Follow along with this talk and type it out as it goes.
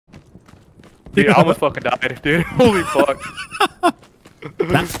Dude, I almost fucking died, dude. Holy fuck.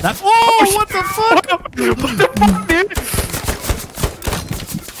 That's oh, what the fuck? What the fuck, dude?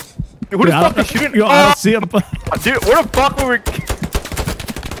 Dude, who the fuck is shooting? Yo, I don't see him. Dude, where the fuck were we?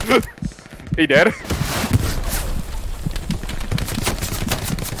 He dead?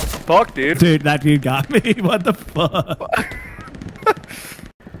 Fuck, dude. Dude, that dude got me. What the fuck?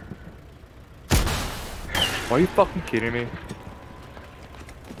 Why are you fucking kidding me?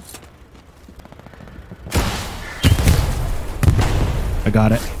 I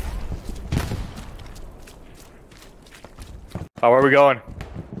got it. Oh, where are we going?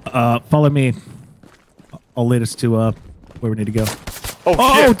 Follow me. I'll lead us to where we need to go.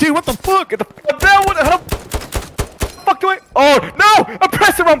 Oh shit. Dude, what the fuck? Get the fuck down! What the hell? Fuck do I? Oh no! I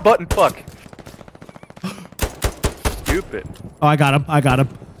pressed the wrong button. Fuck. Stupid. Oh, I got him. I got him.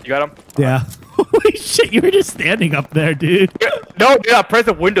 You got him? Yeah. Holy shit, you were just standing up there, dude. Yeah, no, dude, I pressed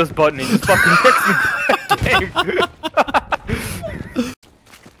the Windows button and just fucking fixed me.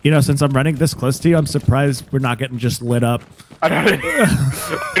 You know, since I'm running this close to you, I'm surprised we're not getting just lit up. I know. You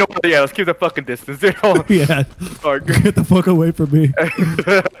know what? Yeah, let's keep the fucking distance, dude. Yeah. Oh, Get the fuck away from me.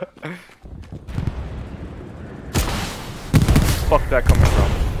 Fuck that coming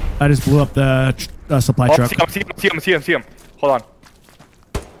from? I just blew up the supply truck. See him. Hold on.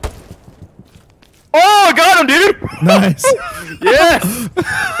 Oh, I got him, dude! Nice. Yes!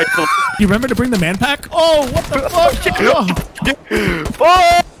 You remember to bring the man pack? Oh, what the fuck? Oh!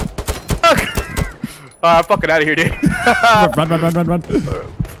 Fuck! I'm fucking out of here, dude. Run.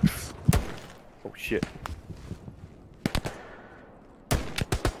 Oh, shit.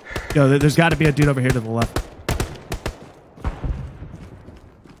 Yo, there's got to be a dude over here to the left.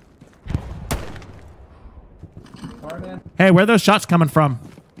 Hey, where are those shots coming from?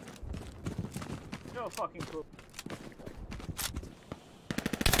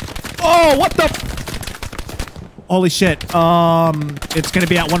 Oh, what the? Holy shit. It's going to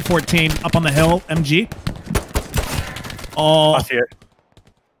be at 114 up on the hill, MG. Oh. I see it.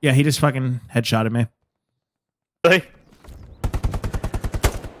 Yeah, he just fucking headshotted me. Really?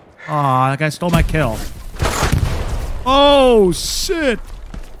 Aw, that guy stole my kill. Oh, shit.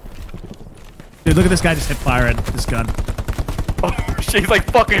 Dude, look at this guy just hit fire at this gun. Oh, shit, he's like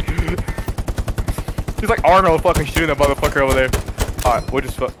fucking... He's like Arnold fucking shooting that motherfucker over there. Alright, we'll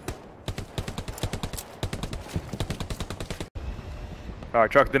just fuck... Alright,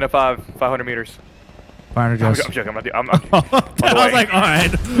 truck, then at 500 meters. 500 just. I'm joking, I'm I was like,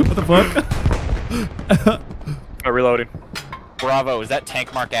 alright. What the fuck? I'm reloading. Bravo, is that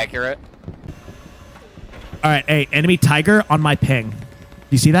tank mark accurate? Alright, hey, enemy tiger on my ping.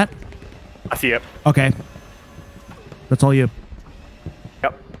 You see that? I see it. Okay. That's all you.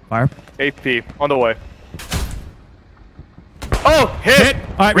 Yep. Fire. AP, on the way. Oh, hit!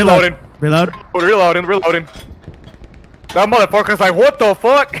 Alright, reloading. Reload. Reloading. That motherfucker's like, what the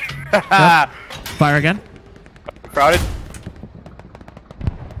fuck? Yep. Fire again. Crowded.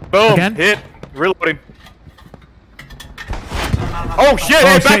 Boom. Again? Hit. Reloading. Oh shit! Oh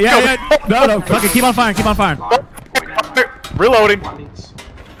Hey, shit! back Yeah. No. Fucking keep on firing. Keep on firing. Reloading.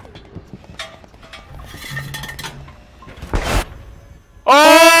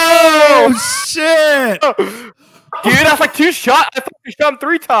 Oh shit! Dude, that's like 2 shots. I thought you shot him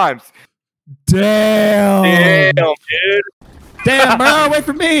 3 times. Damn, dude. Damn, bro, wait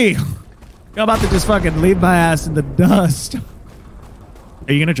for me. I'm about to just fucking leave my ass in the dust.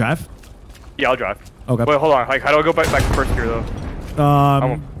 Are you gonna drive? Yeah, I'll drive. Okay. Wait, hold on. Like, how do I go back to first gear though?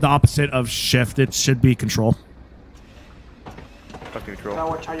 The opposite of shift. It should be control. Fuck control. Now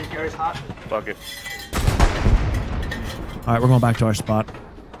watch how your gear is hot. Fuck it. All right, we're going back to our spot.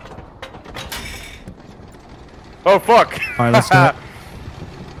 Oh fuck! All right, let's do it.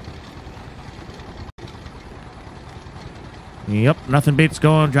 Yep, nothing beats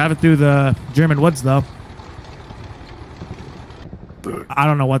driving through the German woods though. I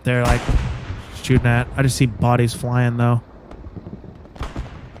don't know what they're like shooting at. I just see bodies flying though.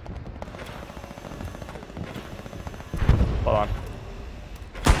 Hold on.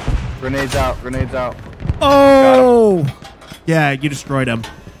 Grenades out. Oh! Yeah, you destroyed him.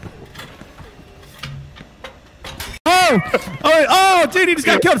 Oh, dude, he just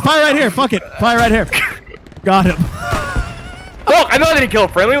got killed. Fire right here. Fuck it. Fire right here. Got him. Fuck, I know I didn't kill a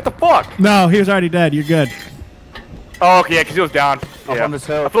friendly. What the fuck? No, he was already dead. You're good. Oh, okay, yeah, because he was down. Up on this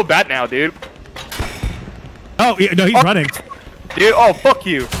hill. I feel bad now, dude. Oh, no, he's running. Dude, oh, fuck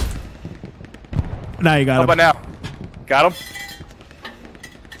you. Now you got How him. about now? Got him?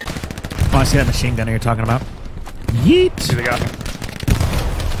 Oh, I see that machine gunner you're talking about. Yeet. See the guy.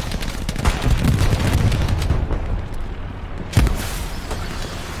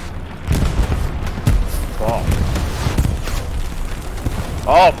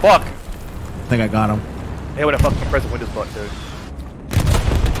 Oh fuck! I think I got him. Hey, when I fucking press the Windows button, dude.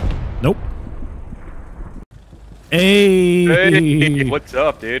 Nope. Hey. Hey, what's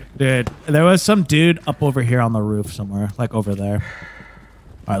up, dude? Dude, there was some dude up over here on the roof somewhere, like over there.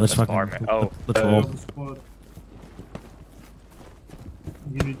 All right, let's That's fucking far, man. Oh, let's roll. Squad.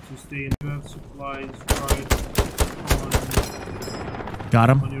 You need to stay in. You have supplies right Got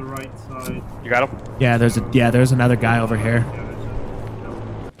him. on your right side. You got him? Yeah, there's another guy over here. Yeah, there's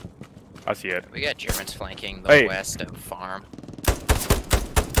a- I see it. We got Germans flanking the Hey. west of farm.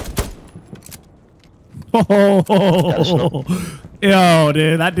 Oh, yo,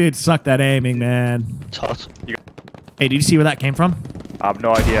 dude, that dude sucked at aiming, man. It's hot. Hey, did you see where that came from? I have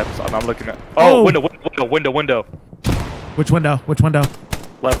no idea. I'm looking at. Oh. Oh, window. Which window? Which window?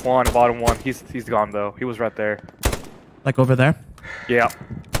 Left one, bottom one. He's gone though. He was right there. Like over there? Yeah.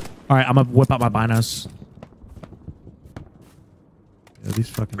 All right, I'm gonna whip out my binos. Yo, these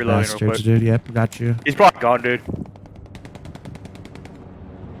fucking Reloading real bastards, quick. dude. Yep, got you. He's probably gone, dude.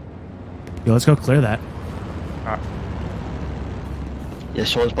 Yo, let's go clear that. Alright. Yeah,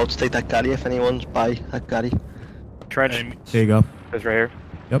 someone's about to take that Gary if anyone's by that Gary. Trench There you go. is right here.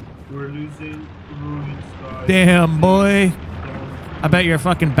 Yep. We're losing ruins, guys. Damn, boy. I bet your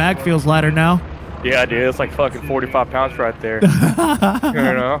fucking bag feels lighter now. Yeah, dude. It's like fucking 45 pounds right there. You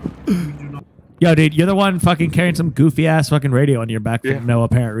know? We do not Yo, dude, you're the one fucking carrying some goofy ass fucking radio on your back for Yeah. no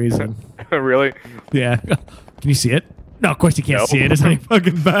apparent reason. Really? Yeah. Can you see it? No, of course you can't No. see it. It's on your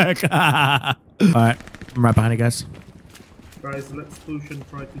fucking back. All right. I'm right behind you guys. Guys, let's push and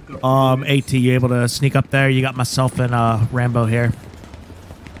try to cover AT, you able to sneak up there? You got myself and Rambo here.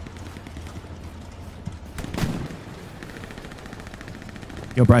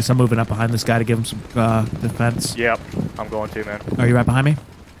 Yo, Bryce, I'm moving up behind this guy to give him some defense. Yep. I'm going to, man. Are you right behind me?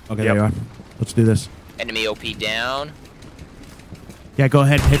 Okay, there Yep. you are. Let's do this. Enemy OP down. Yeah, go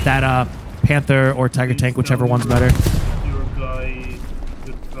ahead and hit that Panther or Tiger Tank, whichever one's better. Your guy,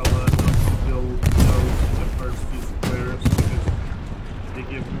 the fella, not to build those the first two squares because they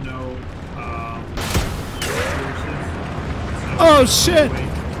give no resources. Oh, shit!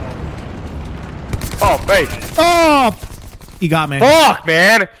 Oh, hey. Oh! He got me. Fuck,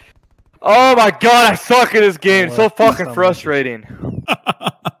 man. Oh my god, I suck at this game. So fucking frustrating.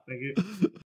 Thank you.